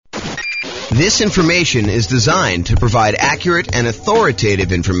This information is designed to provide accurate and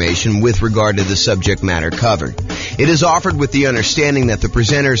authoritative information with regard to the subject matter covered. It is offered with the understanding that the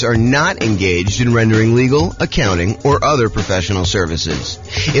presenters are not engaged in rendering legal, accounting, or other professional services.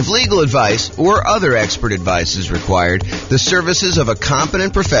 If legal advice or other expert advice is required, the services of a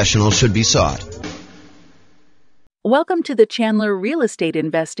competent professional should be sought. Welcome to the Chandler Real Estate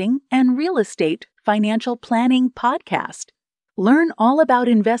Investing and Real Estate Financial Planning Podcast. Learn all about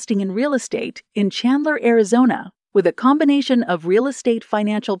investing in real estate in Chandler, Arizona, with a combination of real estate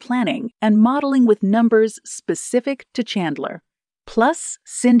financial planning and modeling with numbers specific to Chandler, plus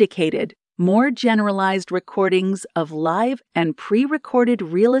syndicated, more generalized recordings of live and pre-recorded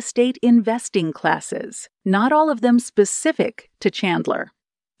real estate investing classes, not all of them specific to Chandler.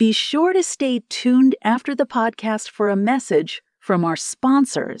 Be sure to stay tuned after the podcast for a message from our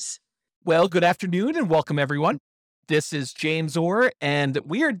sponsors. Well, good afternoon and welcome everyone. This is James Orr, and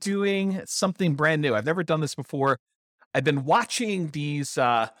we are doing something brand new. I've never done this before. I've been watching these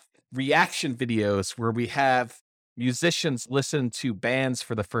reaction videos where we have musicians listen to bands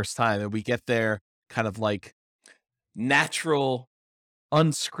for the first time, and we get their kind of like natural,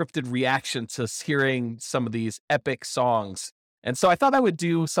 unscripted reaction to hearing some of these epic songs. And so I thought I would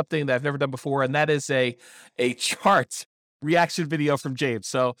do something that I've never done before, and that is a chart reaction video from James.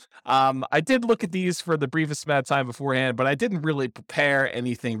 So I did look at these for the briefest amount of time beforehand, but I didn't really prepare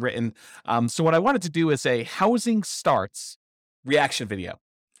anything written. So what I wanted to do is a housing starts reaction video.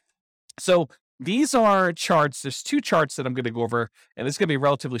 So these are charts. There's two charts that I'm going to go over, and it's going to be a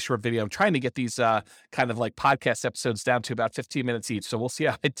relatively short video. I'm trying to get these kind of like podcast episodes down to about 15 minutes each, so we'll see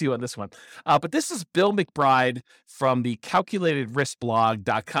how I do on this one. But this is Bill McBride from the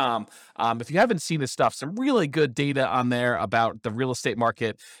calculatedriskblog.com. If you haven't seen his stuff, some really good data on there about the real estate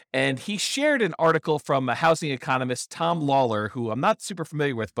market. And he shared an article from a housing economist, Tom Lawler, who I'm not super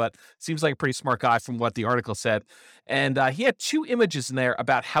familiar with, but seems like a pretty smart guy from what the article said. And he had two images in there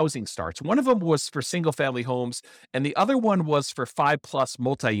about housing starts. One of them was for single family homes, and the other one was for 5+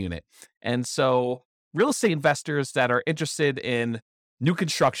 multi-unit. And so real estate investors that are interested in new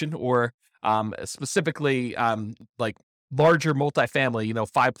construction or specifically like larger multifamily,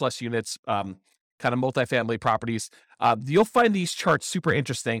 5+ units, kind of multifamily properties, you'll find these charts super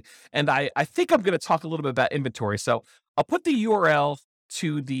interesting. And I think I'm going to talk a little bit about inventory. So I'll put the URL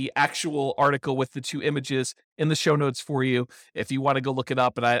to the actual article with the two images in the show notes for you if you want to go look it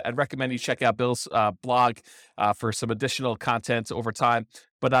up. And I'd recommend you check out Bill's blog for some additional content over time.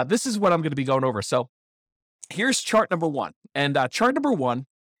 But this is what I'm going to be going over. So here's chart number one. And chart number one,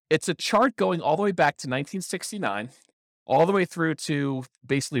 it's a chart going all the way back to 1969, all the way through to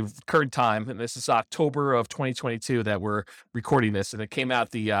basically current time. And this is October of 2022 that we're recording this. And it came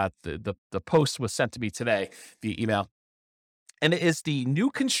out, the post was sent to me today via email. And it is the new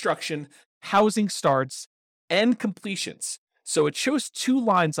construction, housing starts, and completions. So it shows two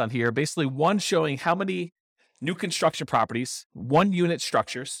lines on here, basically one showing how many new construction properties, 1-unit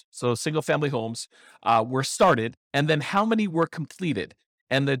structures, so single family homes, were started, and then how many were completed.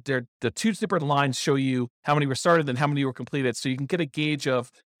 And the two different lines show you how many were started and how many were completed. So you can get a gauge of,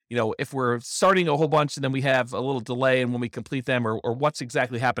 if we're starting a whole bunch and then we have a little delay in when we complete them, or what's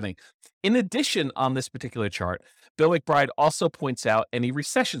exactly happening. In addition, on this particular chart, Bill McBride also points out any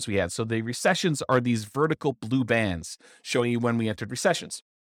recessions we had. So the recessions are these vertical blue bands showing you when we entered recessions.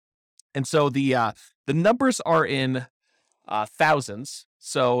 And so the numbers are in thousands.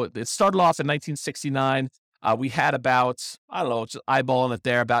 So it started off in 1969. We had about, just eyeballing it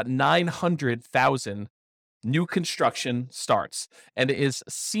there, about 900,000 new construction starts, and it is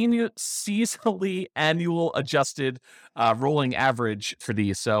seasonally annual adjusted rolling average for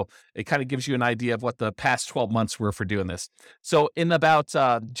these. So it kind of gives you an idea of what the past 12 months were for doing this. So in about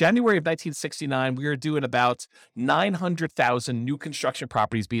January of 1969, we were doing about 900,000 new construction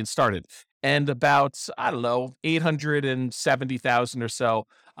properties being started, and about 870,000 or so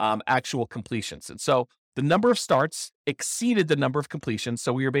actual completions. And so the number of starts exceeded the number of completions.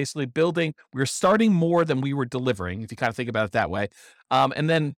 So we were basically we were starting more than we were delivering, if you kind of think about it that way. And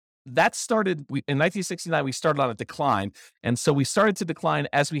then that started, in 1969, we started on a decline. And so we started to decline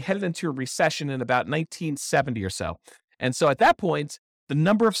as we headed into a recession in about 1970 or so. And so at that point, the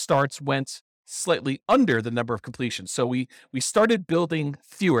number of starts went slightly under the number of completions. So we started building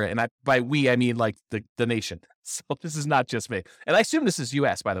fewer, and by we, I mean like the nation. So this is not just me. And I assume this is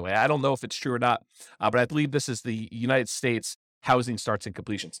U.S., by the way. I don't know if it's true or not, but I believe this is the United States housing starts and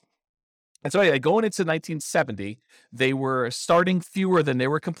completions. And so anyway, going into 1970, they were starting fewer than they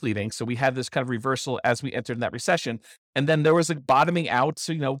were completing. So we had this kind of reversal as we entered that recession. And then there was a bottoming out,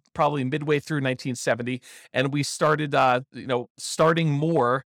 so, probably midway through 1970. And we started, starting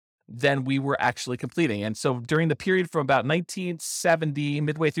more than we were actually completing. And so during the period from about 1970,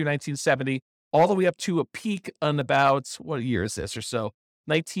 midway through 1970, all the way up to a peak on about, what year is this or so,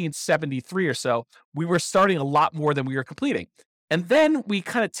 1973 or so, we were starting a lot more than we were completing. And then we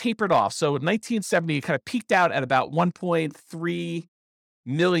kind of tapered off. So in 1970, it kind of peaked out at about 1.3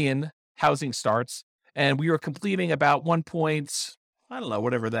 million housing starts. And we were completing about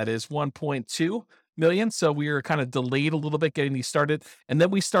 1.2 million. So we were kind of delayed a little bit getting these started. And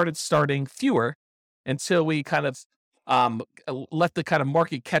then we started starting fewer until we kind of let the kind of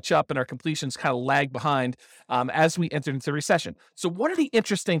market catch up and our completions kind of lag behind as we entered into the recession. So one of the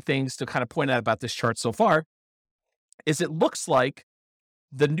interesting things to kind of point out about this chart so far is it looks like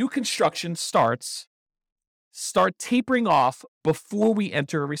the new construction start tapering off before we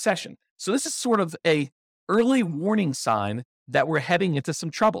enter a recession. So this is sort of a early warning sign that we're heading into some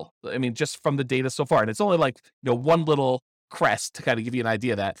trouble. I mean, just from the data so far. And it's only like, one little crest to kind of give you an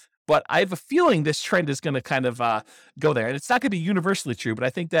idea of that. But I have a feeling this trend is going to kind of go there. And it's not going to be universally true, but I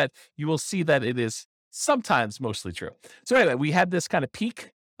think that you will see that it is sometimes mostly true. So anyway, we had this kind of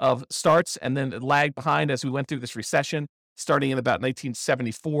peak of starts and then it lagged behind as we went through this recession, starting in about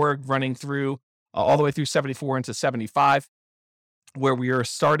 1974, running through all the way through 74 into 75, where we are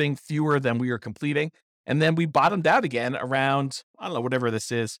starting fewer than we are completing. And then we bottomed out again around, I don't know, whatever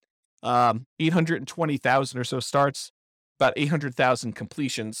this is, 820,000 or so starts, about 800,000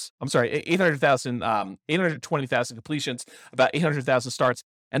 completions. I'm sorry, 820,000 completions, about 800,000 starts.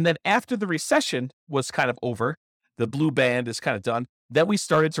 And then after the recession was kind of over, the blue band is kind of done, then we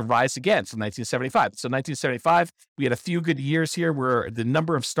started to rise again from 1975. So 1975, we had a few good years here where the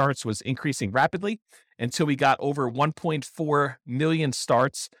number of starts was increasing rapidly until we got over 1.4 million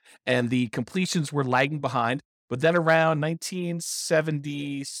starts and the completions were lagging behind. But then around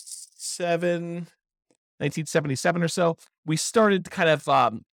 1977 or so, we started kind of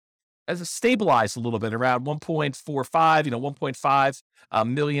as a stabilized a little bit around 1.45, 1.5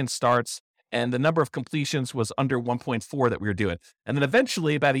 million starts. And the number of completions was under 1.4 that we were doing. And then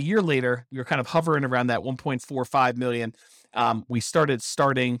eventually, about a year later, we were kind of hovering around that 1.45 million.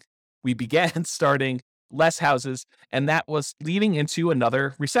 We began starting less houses, and that was leading into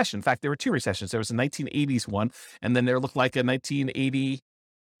another recession. In fact, there were two recessions. There was a 1980s one, and then there looked like a 1980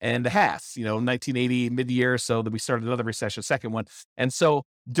 and a half, 1980 mid-year. So that we started another recession, second one. And so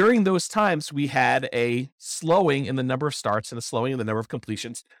during those times, we had a slowing in the number of starts and a slowing in the number of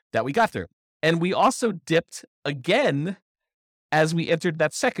completions that we got through. And we also dipped again as we entered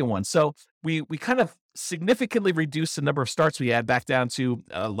that second one. So we kind of significantly reduced the number of starts we had back down to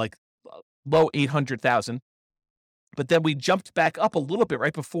low 800,000. But then we jumped back up a little bit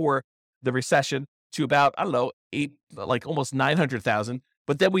right before the recession to about, almost 900,000.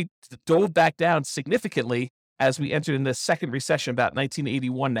 But then we dove back down significantly as we entered in the second recession, about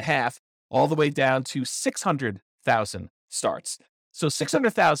 1981 and a half, all the way down to 600,000 starts. So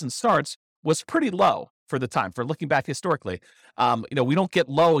 600,000 starts was pretty low for the time, for looking back historically. We don't get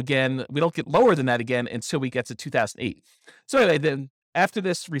lower than that again until we get to 2008. So anyway, then after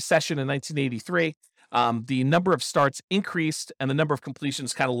this recession in 1983, the number of starts increased and the number of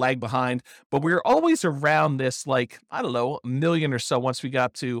completions kind of lagged behind, but we were always around this, a million or so once we got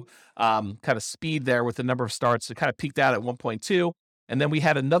up to kind of speed there with the number of starts. It kind of peaked out at 1.2. And then we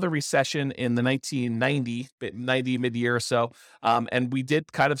had another recession in the 1990 mid-year or so, and we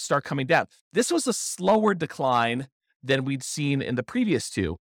did kind of start coming down. This was a slower decline than we'd seen in the previous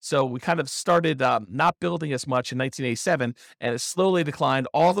two. So we kind of started not building as much in 1987, and it slowly declined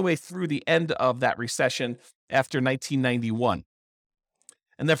all the way through the end of that recession after 1991.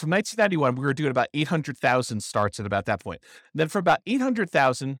 And then from 1991, we were doing about 800,000 starts at about that point. And then from about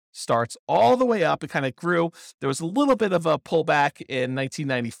 800,000 starts all the way up, it kind of grew. There was a little bit of a pullback in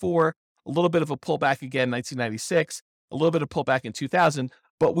 1994, a little bit of a pullback again in 1996, a little bit of pullback in 2000,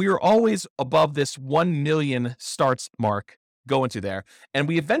 but we were always above this 1 million starts mark going to there. And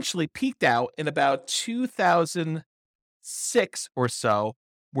we eventually peaked out in about 2006 or so,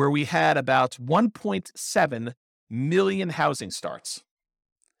 where we had about 1.7 million housing starts.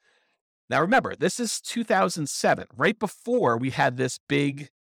 Now, remember, this is 2007, right before we had this big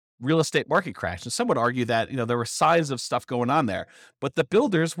real estate market crash. And some would argue that, there were signs of stuff going on there, but the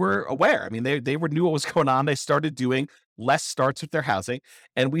builders were aware. I mean, they knew what was going on. They started doing less starts with their housing.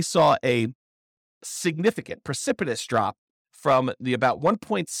 And we saw a significant, precipitous drop from the about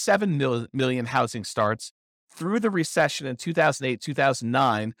 1.7 million housing starts through the recession in 2008,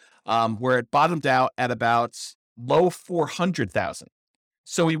 2009, where it bottomed out at about low 400,000.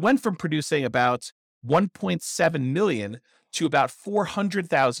 So we went from producing about 1.7 million to about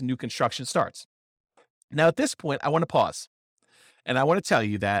 400,000 new construction starts. Now, at this point, I want to pause. And I want to tell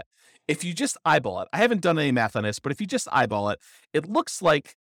you that if you just eyeball it, I haven't done any math on this, but if you just eyeball it, it looks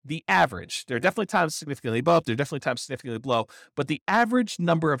like the average, there are definitely times significantly above, there are definitely times significantly below, but the average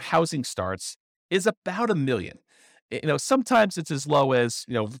number of housing starts is about 1 million. Sometimes it's as low as,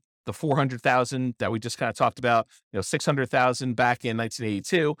 the 400,000 that we just kind of talked about, 600,000 back in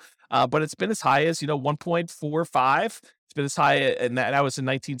 1982. But it's been as high as, 1.45. It's been as high, and that was in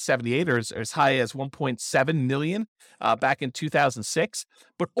 1978, or as high as 1.7 million back in 2006.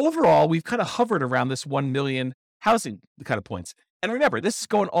 But overall, we've kind of hovered around this 1 million housing kind of points. And remember, this is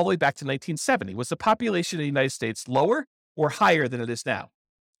going all the way back to 1970. Was the population of the United States lower or higher than it is now?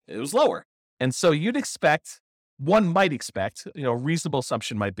 It was lower. And so one might expect, a reasonable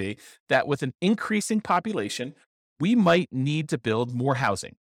assumption might be that with an increasing population, we might need to build more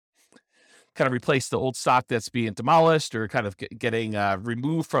housing, kind of replace the old stock that's being demolished or kind of getting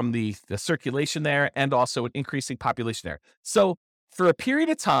removed from the circulation there, and also an increasing population there. So for a period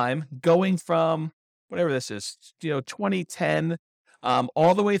of time, going from whatever this is, 2010,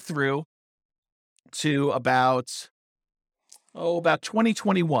 all the way through to about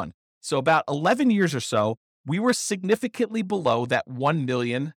 2021. So about 11 years or so, we were significantly below that 1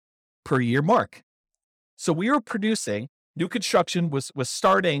 million per year mark. So we were producing, new construction was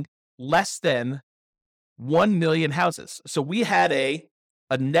starting less than 1 million houses. So we had a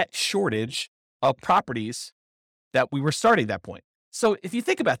net shortage of properties that we were starting at that point. So if you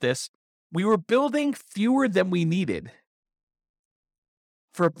think about this, we were building fewer than we needed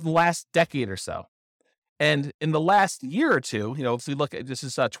for the last decade or so. And in the last year or two, if we look at, this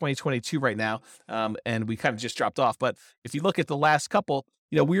is 2022 right now, and we kind of just dropped off. But if you look at the last couple,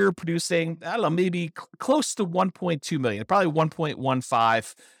 we were producing, I don't know, maybe close to 1.2 million, probably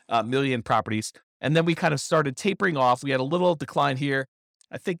 1.15 million properties. And then we kind of started tapering off. We had a little decline here.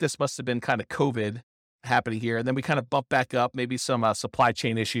 I think this must have been kind of COVID happening here. And then we kind of bumped back up, maybe some supply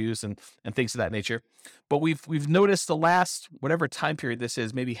chain issues and things of that nature. But we've noticed the last, whatever time period this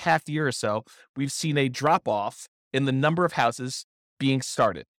is, maybe half year or so, we've seen a drop off in the number of houses being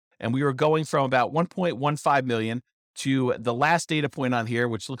started. And we were going from about 1.15 million to the last data point on here,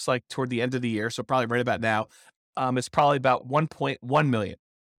 which looks like toward the end of the year. So probably right about now, it's probably about 1.1 million.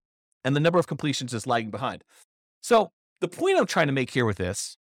 And the number of completions is lagging behind. So the point I'm trying to make here with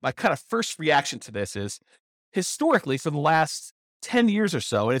this, my kind of first reaction to this is, historically, for the last 10 years or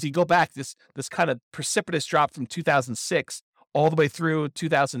so, and if you go back, this kind of precipitous drop from 2006 all the way through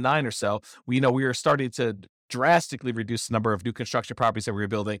 2009 or so, we were starting to drastically reduce the number of new construction properties that we were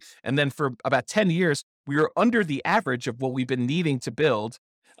building. And then for about 10 years, we were under the average of what we've been needing to build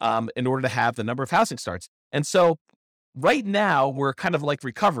in order to have the number of housing starts. And so right now, we're kind of like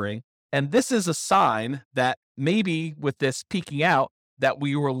recovering. And this is a sign that maybe with this peaking out, that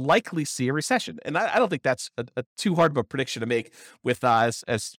we will likely see a recession. And I don't think that's a too hard of a prediction to make with as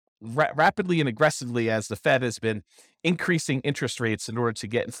rapidly and aggressively as the Fed has been increasing interest rates in order to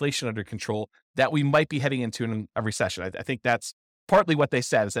get inflation under control, that we might be heading into a recession. I think that's partly what they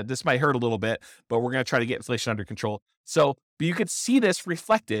said, is that this might hurt a little bit, but we're going to try to get inflation under control. So, but you could see this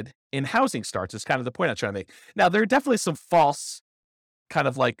reflected in housing starts is kind of the point I'm trying to make. Now, there are definitely some false kind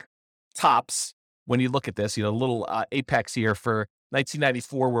of like tops when you look at this, little apex here for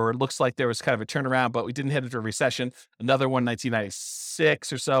 1994, where it looks like there was kind of a turnaround, but we didn't head into a recession. Another one,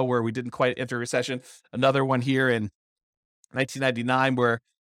 1996 or so, where we didn't quite enter a recession. Another one here in 1999, where,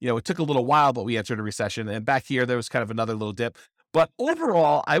 it took a little while, but we entered a recession. And back here, there was kind of another little dip. But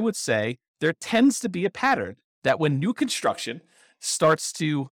overall, I would say there tends to be a pattern that when new construction starts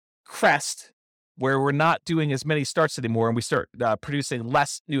to crest, where we're not doing as many starts anymore, and we start producing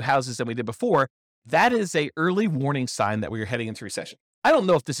less new houses than we did before, that is a early warning sign that we are heading into recession. I don't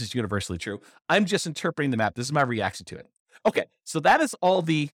know if this is universally true. I'm just interpreting the map. This is my reaction to it. Okay, so that is all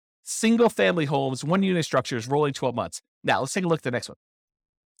the single family homes, one unit structures rolling 12 months. Now let's take a look at the next one.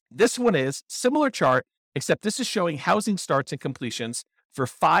 This one is similar chart, except this is showing housing starts and completions for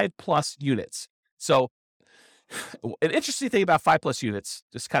 5+ units. So an interesting thing about 5+ units,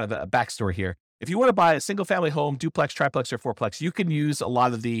 just kind of a backstory here. If you want to buy a single family home, duplex, triplex, or fourplex, you can use a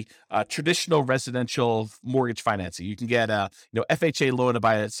lot of the traditional residential mortgage financing. You can get a FHA loan to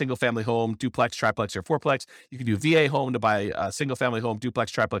buy a single family home, duplex, triplex, or fourplex. You can do VA home to buy a single family home,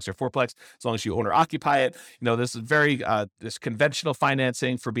 duplex, triplex, or fourplex, as long as you own or occupy it. This is very this conventional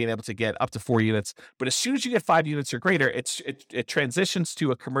financing for being able to get up to 4 units. But as soon as you get 5 units or greater, it transitions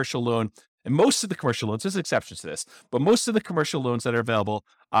to a commercial loan. And most of the commercial loans, there's exceptions to this, but most of the commercial loans that are available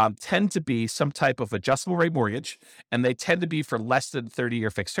tend to be some type of adjustable rate mortgage, and they tend to be for less than 30-year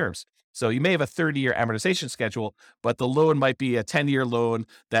fixed terms. So you may have a 30-year amortization schedule, but the loan might be a 10-year loan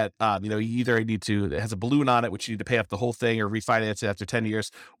that, you either need to, it has a balloon on it, which you need to pay off the whole thing or refinance it after 10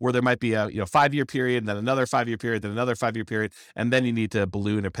 years, or there might be a, 5-year period, then another 5-year period, then another 5-year period, and then you need to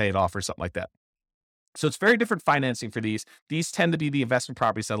balloon or pay it off or something like that. So it's very different financing for these. These tend to be the investment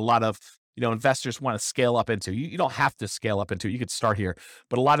properties that a lot of investors want to scale up into. You don't have to scale up into it. You could start here.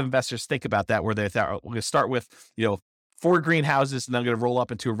 But a lot of investors think about that, where they thought, we're going to start with, 4 greenhouses, and then I'm going to roll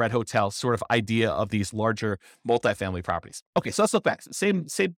up into a red hotel sort of idea of these larger multifamily properties. Okay, so let's look back. Same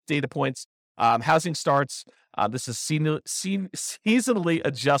data points. Housing starts. This is seasonally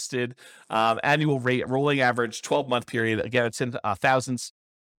adjusted annual rate, rolling average, 12-month period. Again, it's in thousands.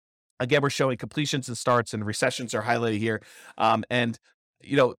 Again, we're showing completions and starts, and recessions are highlighted here.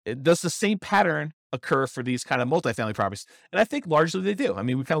 Does the same pattern occur for these kind of multifamily properties? And I think largely they do. I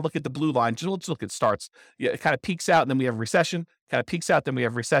mean, we kind of look at the blue line, just look at starts. It kind of peaks out, and then we have recession, kind of peaks out, then we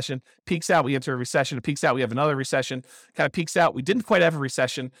have recession, peaks out, we enter a recession, it peaks out, we have another recession, kind of peaks out, we didn't quite have a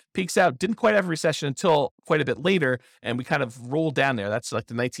recession, peaks out, didn't quite have a recession until quite a bit later, and we kind of rolled down there. That's like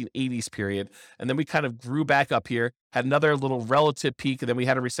the 1980s period. And then we kind of grew back up here, had another little relative peak, and then we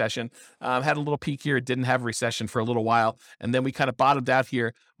had a recession, had a little peak here, didn't have a recession for a little while, and then we kind of bottomed out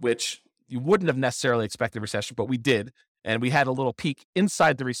here, which you wouldn't have necessarily expected a recession, but we did. And we had a little peak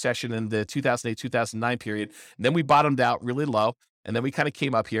inside the recession in the 2008, 2009 period. And then we bottomed out really low. And then we kind of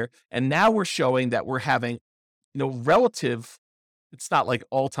came up here. And now we're showing that we're having, relative, it's not like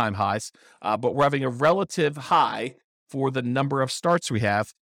all-time highs, but we're having a relative high for the number of starts we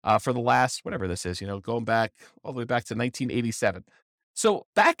have for the last, whatever this is, going back all the way back to 1987. So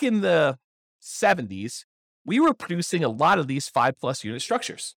back in the 70s, we were producing a lot of these 5+ unit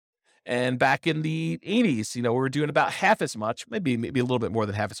structures. And back in the 80s, we were doing about half as much, maybe a little bit more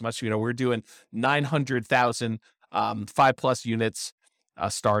than half as much. We were doing 900,000 5+ units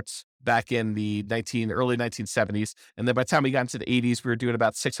starts back in the early 1970s. And then by the time we got into the 80s, we were doing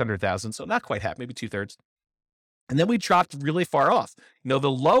about 600,000. So not quite half, maybe 2/3. And then we dropped really far off. The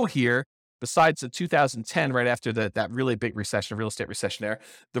low here, besides the 2010, right after that really big recession, real estate recession there,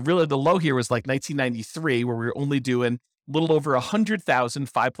 the low here was like 1993, where we were only doing a little over 100,000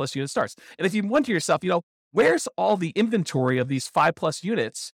 5+ unit starts. And if you wonder to yourself, where's all the inventory of these 5+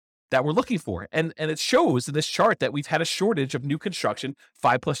 units that we're looking for? And it shows in this chart that we've had a shortage of new construction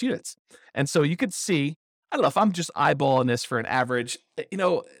 5+ units. And so you could see, I don't know if I'm just eyeballing this for an average,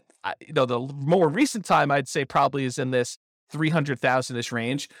 the more recent time I'd say probably is in this 300,000-ish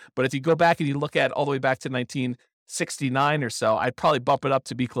range. But if you go back and you look at all the way back to 1969 or so, I'd probably bump it up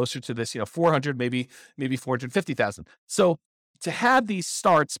to be closer to this, 400, maybe 450,000. So to have these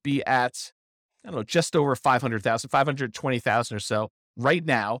starts be at, just over 500,000, 520,000 or so right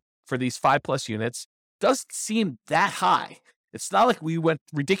now for these 5+ units doesn't seem that high. It's not like we went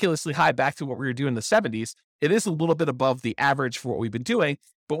ridiculously high back to what we were doing in the 70s. It is a little bit above the average for what we've been doing,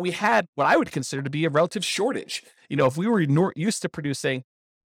 but we had what I would consider to be a relative shortage. If we were used to producing,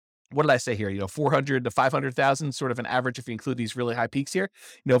 what did I say here? 400 to 500,000, sort of an average if you include these really high peaks here.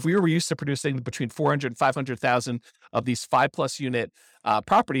 If we were used to producing between 400 and 500,000 of these 5+ unit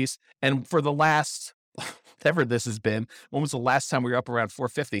properties, and for the last, whatever this has been, when was the last time we were up around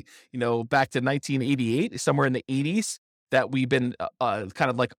 450? Back to 1988, somewhere in the 80s, that we've been kind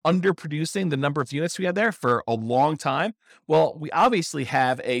of like underproducing the number of units we had there for a long time. Well, we obviously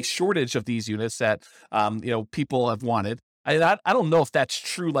have a shortage of these units that, people have wanted. I don't know if that's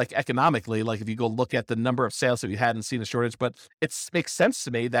true, like economically, like if you go look at the number of sales that we had and seen a shortage, but it makes sense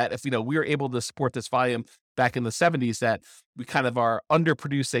to me that if, we were able to support this volume back in the 70s, that we kind of are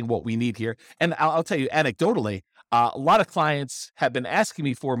underproducing what we need here. And I'll tell you anecdotally, a lot of clients have been asking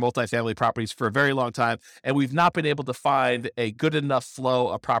me for multifamily properties for a very long time, and we've not been able to find a good enough flow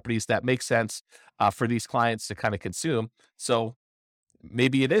of properties that make sense for these clients to kind of consume. So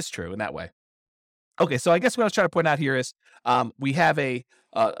maybe it is true in that way. Okay, so I guess what I was trying to point out here is we have a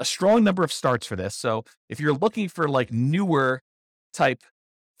strong number of starts for this. So if you're looking for like newer type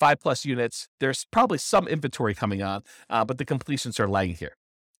 5+ units, there's probably some inventory coming on, but the completions are lagging here.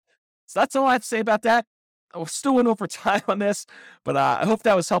 So that's all I have to say about that. I still went over time on this, but I hope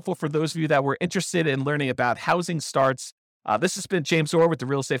that was helpful for those of you that were interested in learning about housing starts. This has been James Orr with the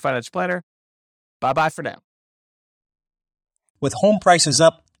Real Estate Financial Planner. Bye-bye for now. With home prices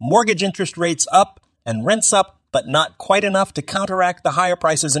up, mortgage interest rates up, and rents up, but not quite enough to counteract the higher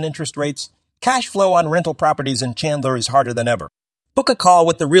prices and interest rates, cash flow on rental properties in Chandler is harder than ever. Book a call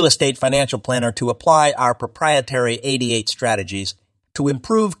with the Real Estate Financial Planner to apply our proprietary 88 strategies to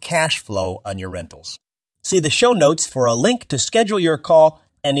improve cash flow on your rentals. See the show notes for a link to schedule your call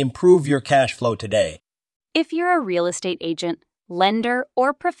and improve your cash flow today. If you're a real estate agent, lender,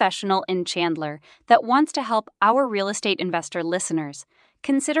 or professional in Chandler that wants to help our real estate investor listeners,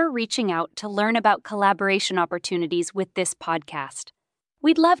 consider reaching out to learn about collaboration opportunities with this podcast.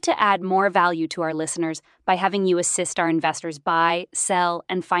 We'd love to add more value to our listeners by having you assist our investors buy, sell,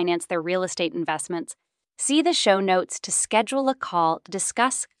 and finance their real estate investments. See the show notes to schedule a call to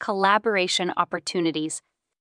discuss collaboration opportunities.